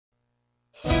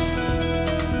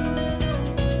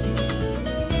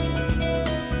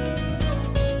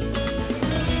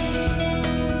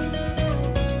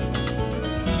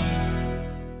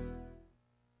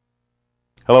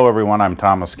Hello everyone, I'm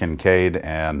Thomas Kinkade,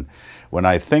 and when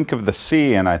I think of the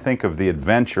sea and I think of the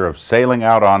adventure of sailing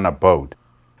out on a boat,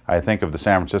 I think of the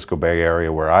San Francisco Bay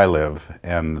Area where I live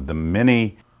and the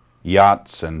many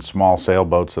yachts and small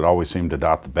sailboats that always seem to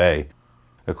dot the bay.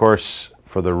 Of course,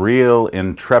 for the real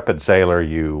intrepid sailor,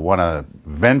 you want to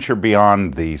venture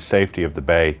beyond the safety of the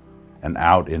bay and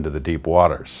out into the deep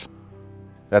waters.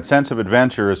 That sense of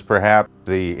adventure is perhaps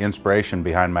the inspiration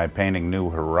behind my painting New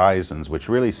Horizons, which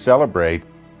really celebrate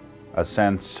a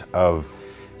sense of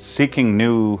seeking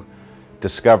new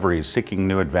discoveries, seeking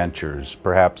new adventures,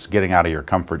 perhaps getting out of your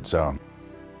comfort zone.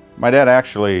 My dad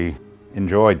actually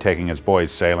enjoyed taking his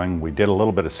boys sailing. We did a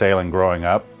little bit of sailing growing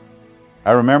up.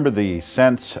 I remember the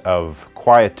sense of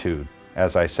quietude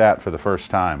as I sat for the first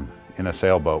time in a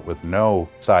sailboat with no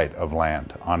sight of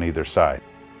land on either side.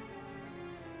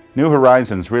 New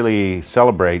Horizons really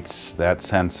celebrates that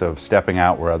sense of stepping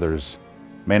out where others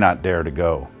may not dare to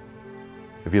go.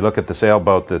 If you look at the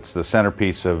sailboat that's the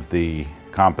centerpiece of the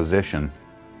composition,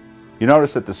 you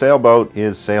notice that the sailboat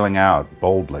is sailing out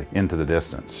boldly into the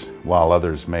distance, while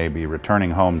others may be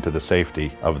returning home to the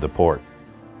safety of the port.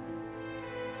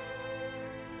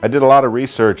 I did a lot of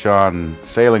research on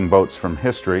sailing boats from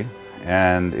history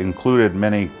and included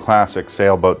many classic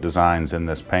sailboat designs in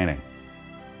this painting.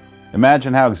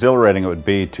 Imagine how exhilarating it would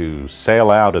be to sail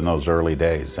out in those early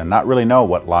days and not really know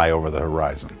what lie over the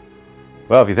horizon.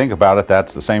 Well, if you think about it,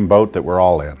 that's the same boat that we're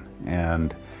all in.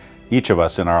 And each of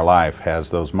us in our life has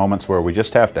those moments where we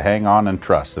just have to hang on and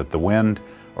trust that the wind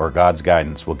or God's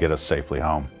guidance will get us safely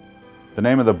home. The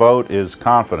name of the boat is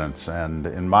Confidence, and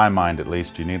in my mind at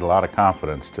least, you need a lot of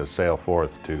confidence to sail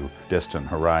forth to distant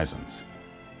horizons.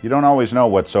 You don't always know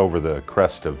what's over the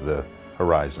crest of the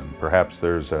horizon. Perhaps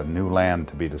there's a new land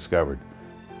to be discovered.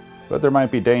 But there might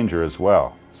be danger as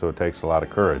well, so it takes a lot of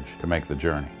courage to make the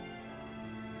journey.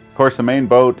 Of course, the main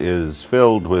boat is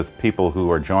filled with people who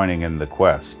are joining in the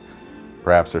quest.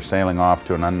 Perhaps they're sailing off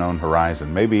to an unknown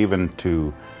horizon, maybe even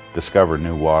to discover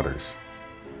new waters.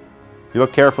 If you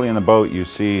look carefully in the boat, you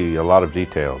see a lot of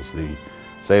details. The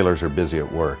sailors are busy at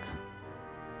work.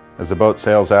 As the boat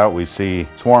sails out, we see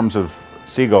swarms of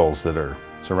seagulls that are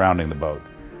surrounding the boat.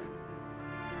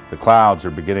 The clouds are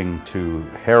beginning to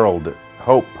herald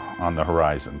hope on the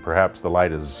horizon. Perhaps the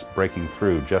light is breaking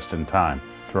through just in time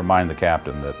to remind the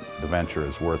captain that the venture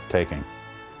is worth taking.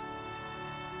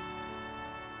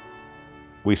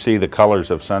 We see the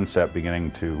colors of sunset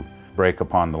beginning to break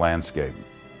upon the landscape.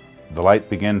 The light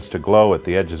begins to glow at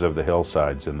the edges of the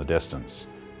hillsides in the distance.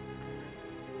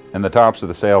 And the tops of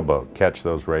the sailboat catch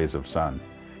those rays of sun,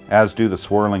 as do the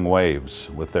swirling waves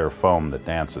with their foam that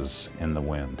dances in the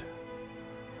wind.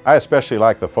 I especially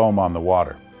like the foam on the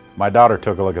water. My daughter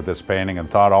took a look at this painting and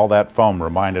thought all that foam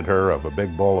reminded her of a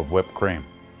big bowl of whipped cream.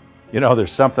 You know,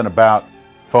 there's something about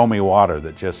foamy water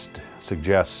that just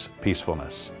suggests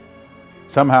peacefulness.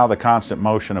 Somehow the constant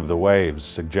motion of the waves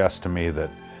suggests to me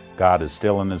that God is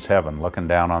still in His heaven looking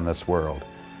down on this world,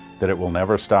 that it will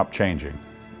never stop changing,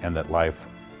 and that life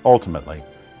ultimately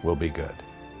will be good.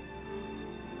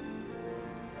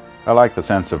 I like the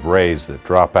sense of rays that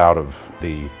drop out of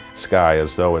the sky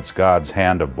as though it's God's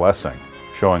hand of blessing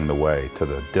showing the way to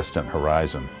the distant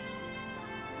horizon.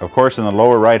 Of course, in the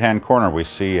lower right-hand corner we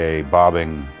see a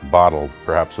bobbing bottle,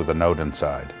 perhaps with a note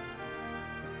inside.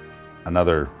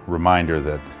 Another reminder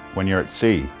that when you're at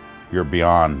sea, you're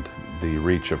beyond the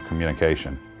reach of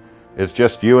communication. It's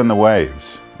just you and the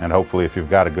waves, and hopefully if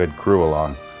you've got a good crew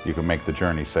along, you can make the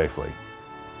journey safely.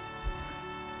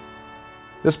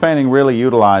 This painting really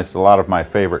utilized a lot of my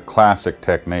favorite classic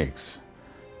techniques.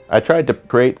 I tried to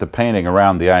create the painting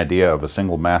around the idea of a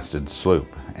single-masted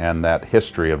sloop and that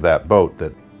history of that boat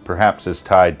that perhaps is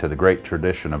tied to the great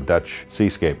tradition of Dutch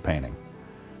seascape painting.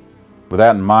 With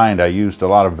that in mind, I used a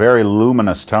lot of very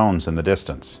luminous tones in the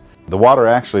distance. The water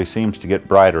actually seems to get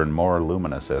brighter and more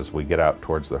luminous as we get out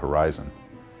towards the horizon.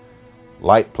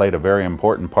 Light played a very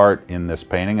important part in this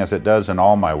painting, as it does in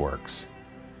all my works.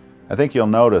 I think you'll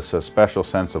notice a special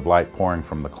sense of light pouring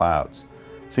from the clouds.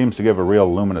 It seems to give a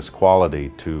real luminous quality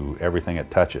to everything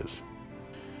it touches.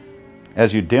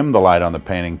 As you dim the light on the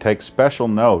painting, take special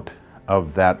note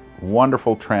of that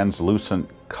wonderful translucent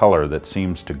color that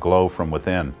seems to glow from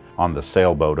within on the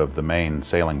sailboat of the main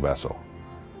sailing vessel.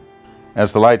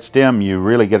 As the lights dim, you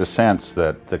really get a sense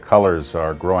that the colors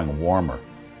are growing warmer,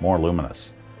 more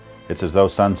luminous. It's as though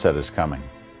sunset is coming.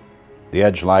 The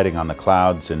edge lighting on the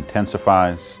clouds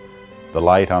intensifies, the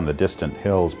light on the distant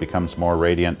hills becomes more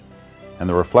radiant, and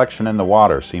the reflection in the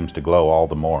water seems to glow all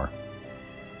the more.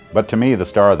 But to me, the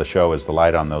star of the show is the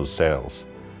light on those sails,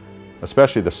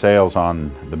 especially the sails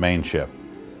on the main ship.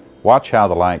 Watch how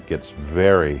the light gets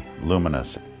very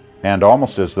luminous and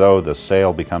almost as though the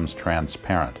sail becomes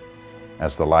transparent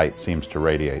as the light seems to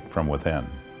radiate from within.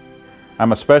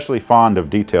 I'm especially fond of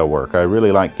detail work. I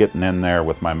really like getting in there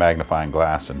with my magnifying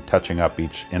glass and touching up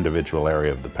each individual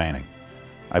area of the painting.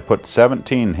 I put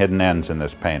 17 hidden ends in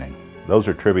this painting. Those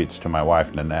are tributes to my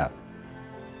wife, Nanette.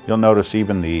 You'll notice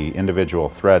even the individual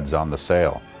threads on the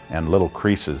sail and little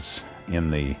creases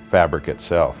in the fabric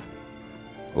itself.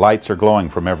 Lights are glowing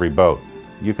from every boat.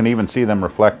 You can even see them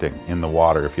reflecting in the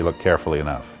water if you look carefully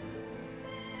enough.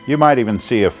 You might even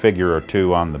see a figure or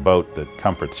two on the boat that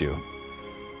comforts you.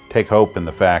 Take hope in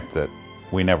the fact that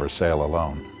we never sail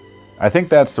alone. I think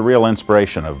that's the real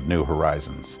inspiration of New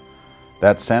Horizons.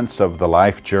 That sense of the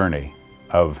life journey,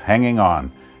 of hanging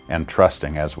on and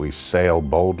trusting as we sail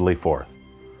boldly forth.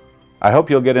 I hope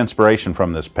you'll get inspiration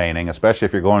from this painting, especially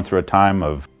if you're going through a time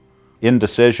of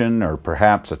indecision or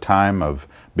perhaps a time of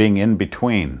being in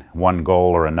between one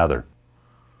goal or another.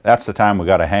 That's the time we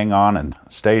got to hang on and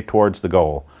stay towards the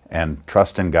goal and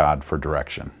trust in God for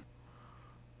direction.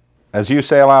 As you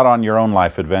sail out on your own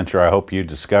life adventure, I hope you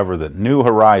discover that new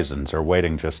horizons are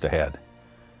waiting just ahead.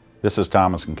 This is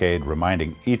Thomas Kinkade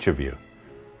reminding each of you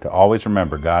to always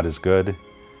remember God is good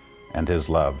and His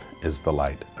love is the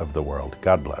light of the world.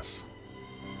 God bless.